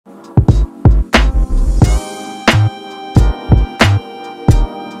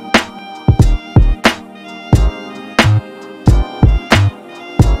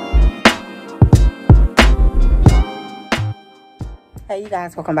Hey you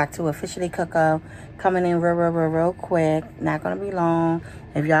guys, welcome back to Officially Coco. Coming in real quick. Not gonna be long.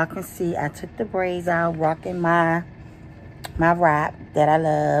 If y'all can see, I took the braids out, rocking my wrap that I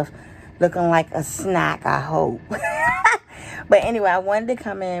love, looking like a snack, I hope. But anyway, I wanted to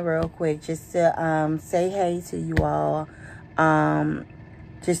come in real quick just to say hey to you all,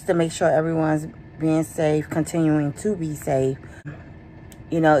 just to make sure everyone's being safe, continuing to be safe.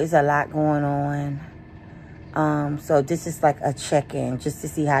 You know, it's a lot going on. So this is like a check-in just to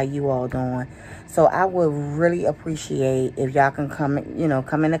see how you all doing. So I would really appreciate if y'all can comment in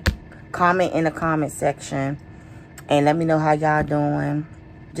the comment section and let me know how y'all doing,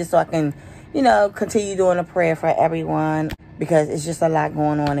 just so I can, you know, continue doing a prayer for everyone, because it's just a lot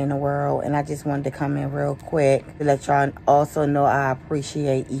going on in the world. And I just wanted to come in real quick to let y'all also know I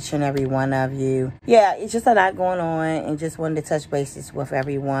appreciate each and every one of you. Yeah, it's just a lot going on, and just wanted to touch bases with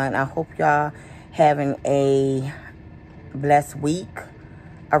everyone. I hope y'all having a blessed week,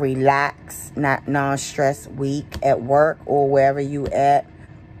 a relaxed, not non-stress week at work or wherever you at.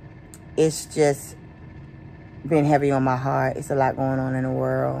 It's just been heavy on my heart. It's a lot going on in the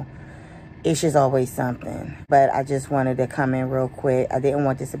world. It's just always something. But I just wanted to come in real quick. I didn't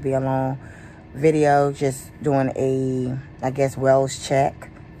want this to be a long video, just doing a, I guess, wellness check,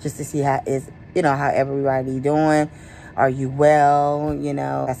 just to see how everybody doing. Are you well? You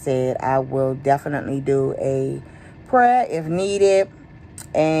know, I said I will definitely do a prayer if needed.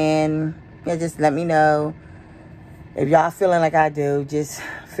 And yeah, just let me know if y'all feeling like I do. Just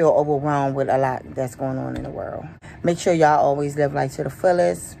feel overwhelmed with a lot that's going on in the world. Make sure y'all always live life to the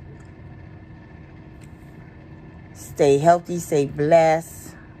fullest. Stay healthy, stay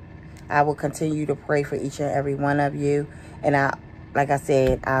blessed. I will continue to pray for each and every one of you. And like I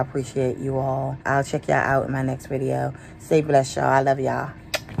said, I appreciate you all. I'll check y'all out in my next video. Stay blessed, y'all. I love y'all.